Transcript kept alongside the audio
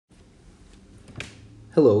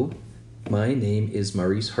Hello, my name is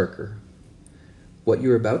Maurice Harker. What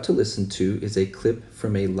you're about to listen to is a clip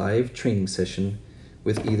from a live training session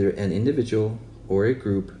with either an individual or a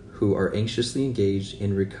group who are anxiously engaged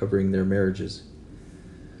in recovering their marriages.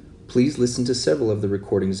 Please listen to several of the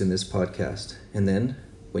recordings in this podcast, and then,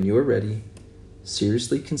 when you are ready,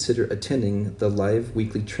 seriously consider attending the live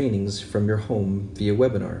weekly trainings from your home via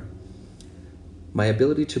webinar. My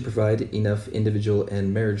ability to provide enough individual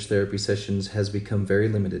and marriage therapy sessions has become very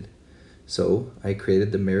limited. So I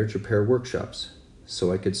created the marriage repair workshops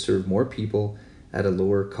so I could serve more people at a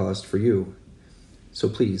lower cost for you. So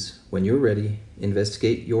please, when you're ready,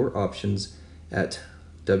 investigate your options at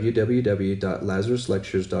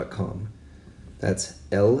www.lazaruslectures.com. That's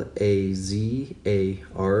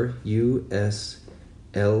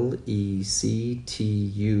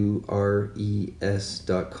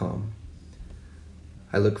LAZARUSLECTURES.com.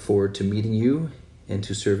 I look forward to meeting you and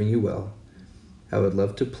to serving you well. I would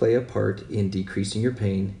love to play a part in decreasing your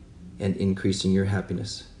pain and increasing your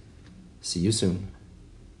happiness. See you soon.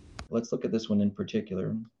 Let's look at this one in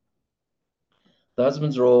particular. The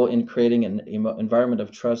husband's role in creating an environment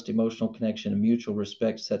of trust, emotional connection, and mutual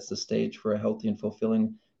respect sets the stage for a healthy and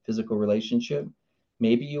fulfilling physical relationship.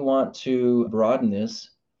 Maybe you want to broaden this.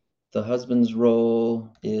 The husband's role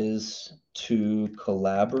is to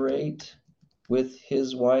collaborate with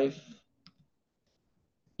his wife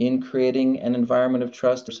in creating an environment of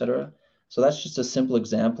trust, etc. So that's just a simple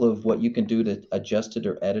example of what you can do to adjust it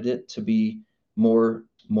or edit it to be more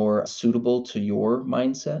suitable to your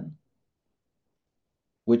mindset,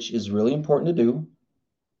 which is really important to do.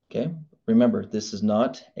 Okay. Remember, this is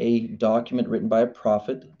not a document written by a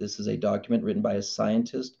prophet. This is a document written by a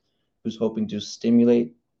scientist who's hoping to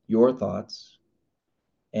stimulate your thoughts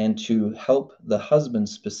and to help the husband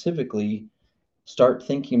specifically start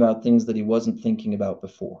thinking about things that he wasn't thinking about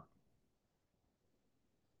before.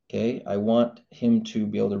 Okay, I want him to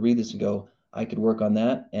be able to read this and go, I could work on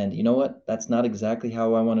that. And you know what? That's not exactly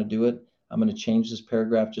how I want to do it. I'm going to change this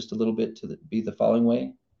paragraph just a little bit to be the following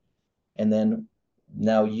way. And then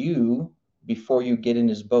now you, before you get in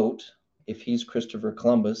his boat, if he's Christopher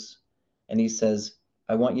Columbus and he says,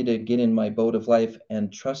 I want you to get in my boat of life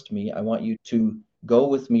and trust me, I want you to go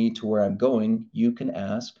with me to where I'm going, you can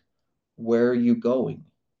ask, where are you going?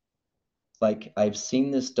 Like, I've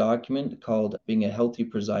seen this document called Being a Healthy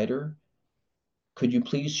Presider. Could you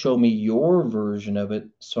please show me your version of it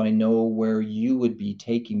so I know where you would be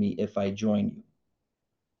taking me if I join you?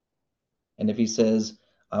 And if he says,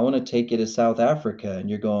 I want to take you to South Africa, and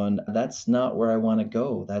you're going, that's not where I want to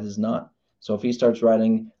go. That is not. So if he starts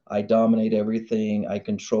writing, I dominate everything, I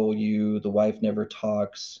control you, the wife never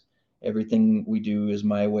talks, everything we do is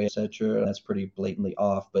my way, etc., that's pretty blatantly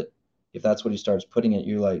off. But if that's what he starts putting it,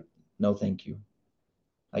 you're like, no, thank you.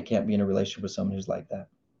 I can't be in a relationship with someone who's like that.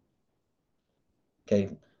 Okay,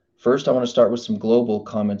 first I want to start with some global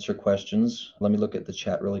comments or questions. Let me look at the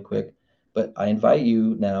chat really quick. But I invite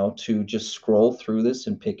you now to just scroll through this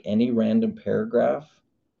and pick any random paragraph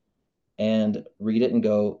and read it and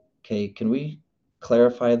go, okay, can we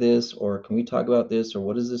clarify this, or can we talk about this, or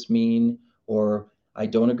what does this mean? Or I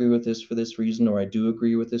don't agree with this for this reason, or I do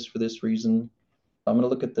agree with this for this reason. I'm going to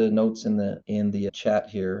look at the notes in the chat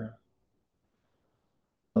here.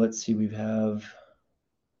 Let's see, we have,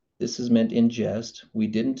 this is meant in jest. We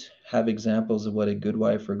didn't have examples of what a good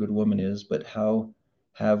wife or good woman is, but how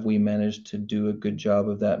have we managed to do a good job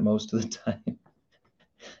of that most of the time?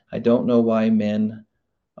 I don't know why men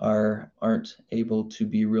aren't able to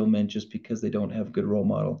be real men just because they don't have a good role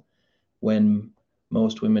model, when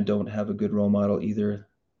most women don't have a good role model either.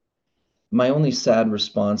 My only sad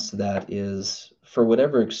response to that is, for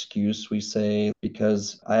whatever excuse we say,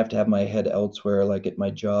 because I have to have my head elsewhere, like at my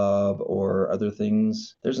job or other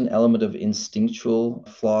things, there's an element of instinctual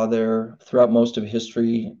flaw there. Throughout most of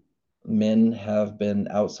history, men have been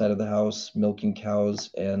outside of the house milking cows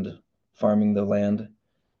and farming the land.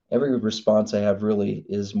 Every response I have really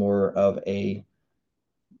is more of a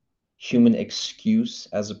human excuse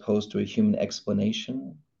as opposed to a human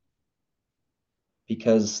explanation,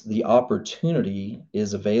 because the opportunity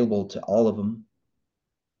is available to all of them.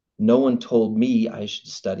 No one told me I should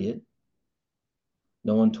study it.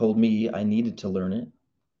 No one told me I needed to learn it.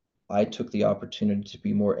 I took the opportunity to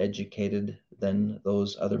be more educated than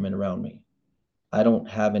those other men around me. I don't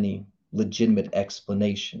have any legitimate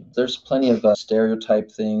explanation. There's plenty of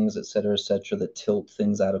stereotype things, et cetera, that tilt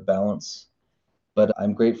things out of balance. But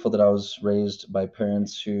I'm grateful that I was raised by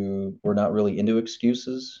parents who were not really into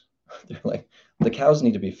excuses. They're like, the cows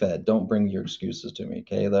need to be fed. Don't bring your excuses to me.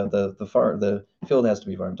 Okay. The field has to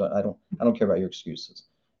be farmed. I don't care about your excuses.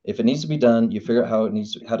 If it needs to be done, you figure out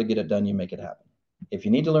how to get it done, you make it happen. If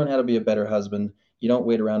you need to learn how to be a better husband, you don't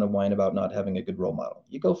wait around and whine about not having a good role model.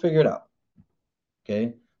 You go figure it out.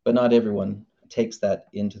 Okay? But not everyone takes that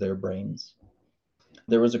into their brains.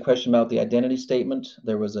 There was a question about the identity statement.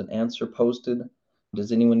 There was an answer posted.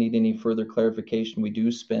 Does anyone need any further clarification? We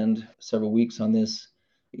do spend several weeks on this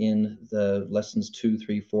in the lessons 2,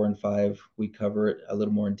 3, 4, and 5. We cover it a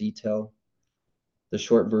little more in detail. The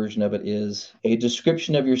short version of it is a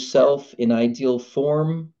description of yourself in ideal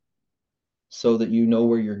form so that you know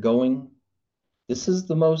where you're going. This is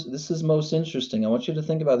most interesting. I want you to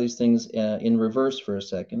think about these things in reverse for a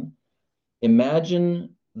second.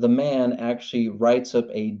 Imagine the man actually writes up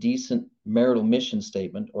a decent marital mission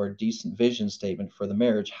statement or a decent vision statement for the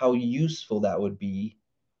marriage, how useful that would be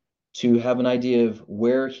to have an idea of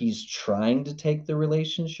where he's trying to take the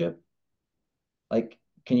relationship. Like,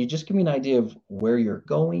 can you just give me an idea of where you're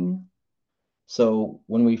going? So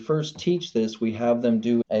when we first teach this, we have them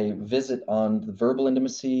do a visit on the verbal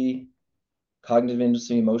intimacy, cognitive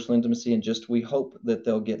intimacy, emotional intimacy, and just we hope that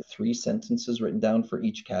they'll get 3 sentences written down for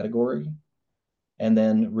each category. And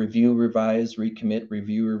then review, revise, recommit,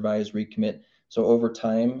 review, revise, recommit. So over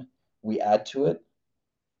time, we add to it.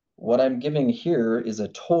 What I'm giving here is a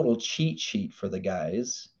total cheat sheet for the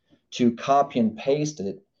guys to copy and paste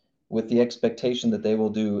it with the expectation that they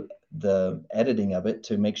will do the editing of it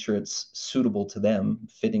to make sure it's suitable to them,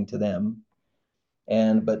 fitting to them.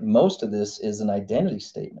 But most of this is an identity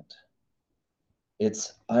statement.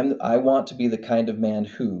 It's I want to be the kind of man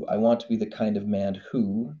who, I want to be the kind of man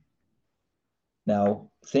who. Now,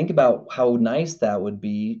 think about how nice that would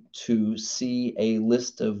be to see a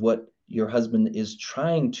list of what your husband is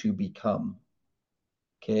trying to become.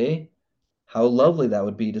 Okay? How lovely that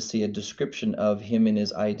would be to see a description of him in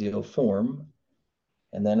his ideal form.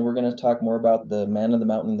 And then we're going to talk more about the man of the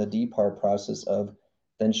mountain, the DPAR process of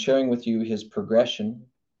then sharing with you his progression.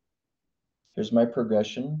 Here's my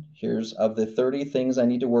progression. Here's of the 30 things I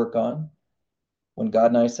need to work on. When God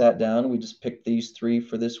and I sat down, we just picked these 3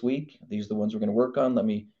 for this week. These are the ones we're going to work on. Let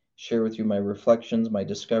me share with you my reflections, my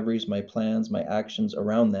discoveries, my plans, my actions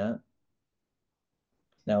around that.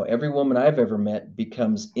 Now, every woman I've ever met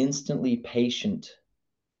becomes instantly patient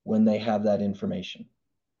when they have that information.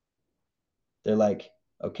 They're like,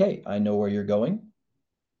 okay, I know where you're going.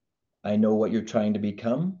 I know what you're trying to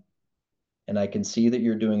become. And I can see that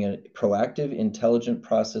you're doing a proactive, intelligent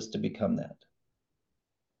process to become that.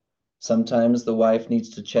 Sometimes the wife needs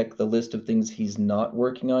to check the list of things he's not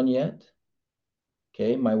working on yet.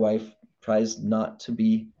 Okay, my wife tries not to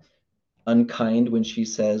be unkind when she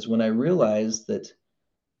says, when I realize that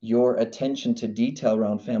your attention to detail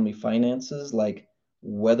around family finances, like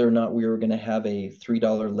whether or not we were going to have a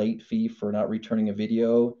 $3 late fee for not returning a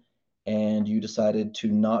video, and you decided to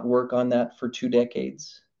not work on that for 2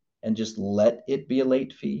 decades and just let it be a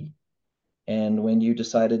late fee. And when you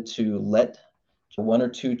decided to let 1 or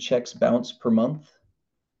 2 checks bounce per month,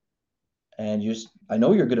 and I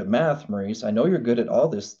know you're good at math, Maurice. I know you're good at all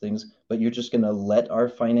these things, but you're just going to let our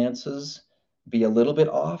finances be a little bit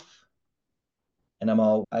off. And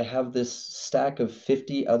I have this stack of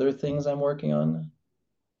 50 other things I'm working on,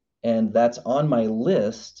 and that's on my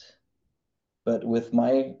list. But with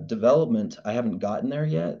my development, I haven't gotten there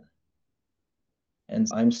yet. And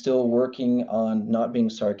I'm still working on not being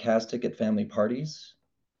sarcastic at family parties.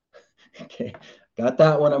 Okay, got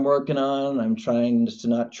that one I'm working on. I'm trying to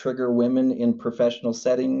not trigger women in professional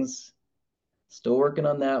settings. Still working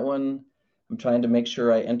on that one. I'm trying to make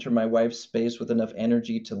sure I enter my wife's space with enough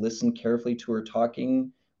energy to listen carefully to her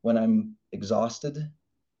talking when I'm exhausted.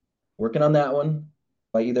 Working on that one.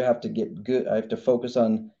 I either have to get good, I have to focus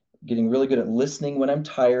on getting really good at listening when I'm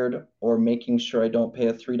tired or making sure I don't pay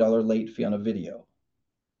a $3 late fee on a video.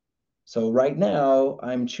 So right now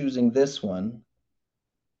I'm choosing this one,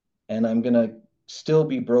 and I'm going to still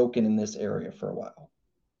be broken in this area for a while.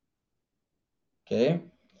 Okay?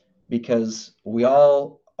 Because we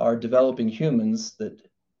all are developing humans that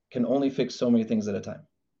can only fix so many things at a time.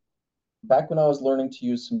 Back when I was learning to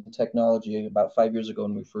use some technology about 5 years ago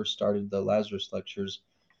when we first started the Lazarus lectures,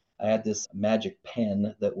 I had this magic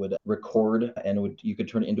pen that would record and you could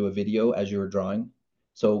turn it into a video as you were drawing.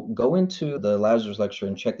 So go into the Lazarus lecture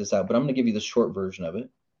and check this out, but I'm going to give you the short version of it.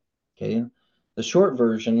 Okay. The short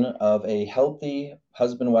version of a healthy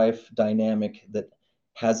husband-wife dynamic that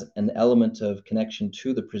has an element of connection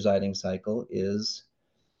to the presiding cycle is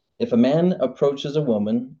if a man approaches a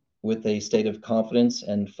woman with a state of confidence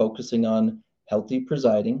and focusing on healthy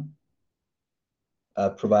presiding,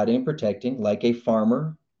 providing and protecting, like a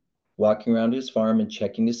farmer walking around his farm and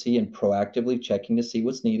checking to see and proactively checking to see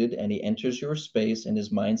what's needed, and he enters your space and his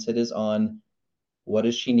mindset is on what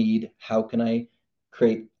does she need? How can I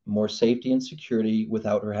create more safety and security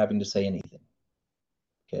without her having to say anything.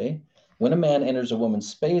 Okay? When a man enters a woman's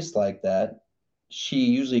space like that, she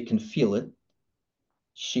usually can feel it.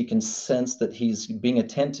 She can sense that he's being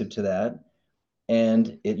attentive to that,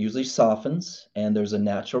 and it usually softens, and there's a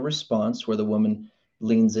natural response where the woman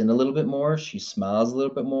leans in a little bit more, she smiles a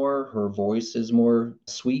little bit more, her voice is more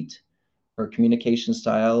sweet, her communication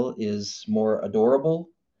style is more adorable,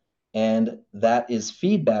 and that is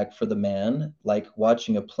feedback for the man, like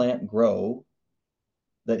watching a plant grow,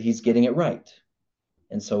 that he's getting it right.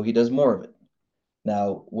 And so he does more of it.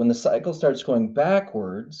 Now, when the cycle starts going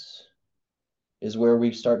backwards, is where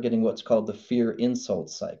we start getting what's called the fear insult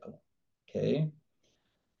cycle. Okay.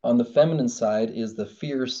 On the feminine side is the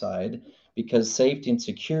fear side, because safety and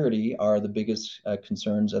security are the biggest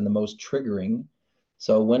concerns and the most triggering.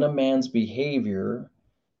 So when a man's behavior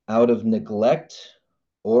out of neglect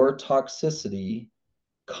or toxicity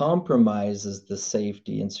compromises the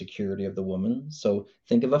safety and security of the woman. So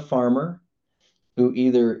think of a farmer who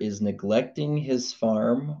either is neglecting his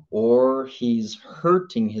farm or he's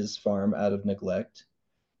hurting his farm out of neglect.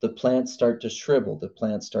 The plants start to shrivel, the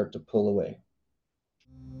plants start to pull away.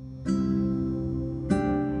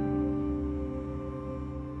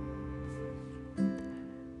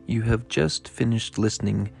 You have just finished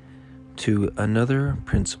listening to another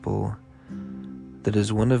principle that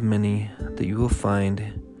is one of many that you will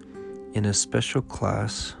find in a special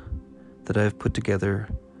class that I have put together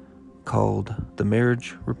called the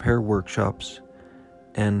Marriage Repair Workshops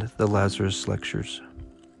and the Lazarus Lectures.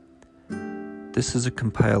 This is a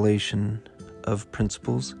compilation of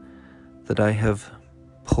principles that I have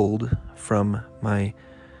pulled from my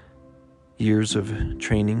years of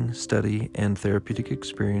training, study, and therapeutic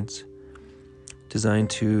experience, designed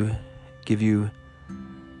to give you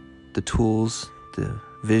the tools, the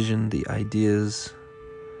vision, the ideas,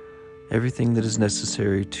 everything that is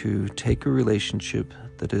necessary to take a relationship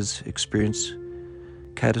that has experienced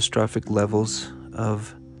catastrophic levels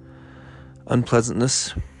of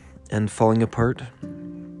unpleasantness and falling apart,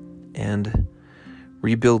 and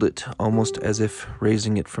rebuild it almost as if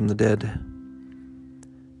raising it from the dead.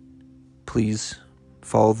 Please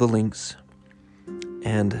follow the links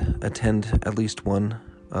and attend at least one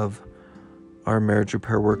of our marriage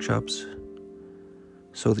repair workshops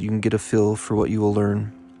so that you can get a feel for what you will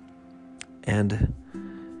learn and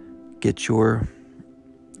get your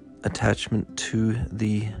attachment to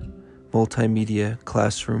the multimedia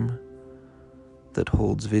classroom that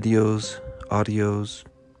holds videos, audios,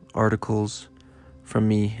 articles from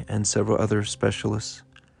me and several other specialists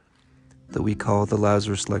that we call the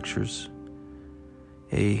Lazarus Lectures,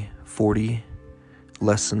 a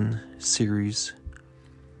 40-lesson series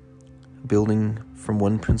building from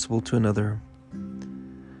one principle to another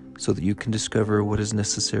so that you can discover what is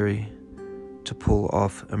necessary to pull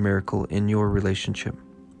off a miracle in your relationship.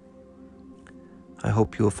 I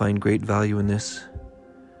hope you will find great value in this.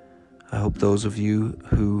 I hope those of you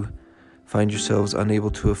who find yourselves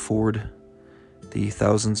unable to afford the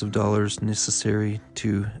thousands of dollars necessary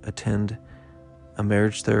to attend a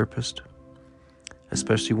marriage therapist,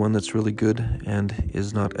 especially one that's really good and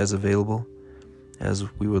is not as available as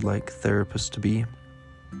we would like therapists to be,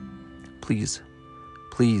 please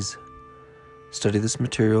study this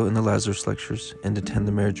material in the Lazarus Lectures and attend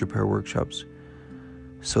the marriage repair workshops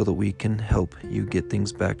so that we can help you get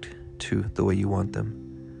things back to the way you want them.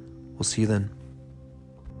 We'll see you then.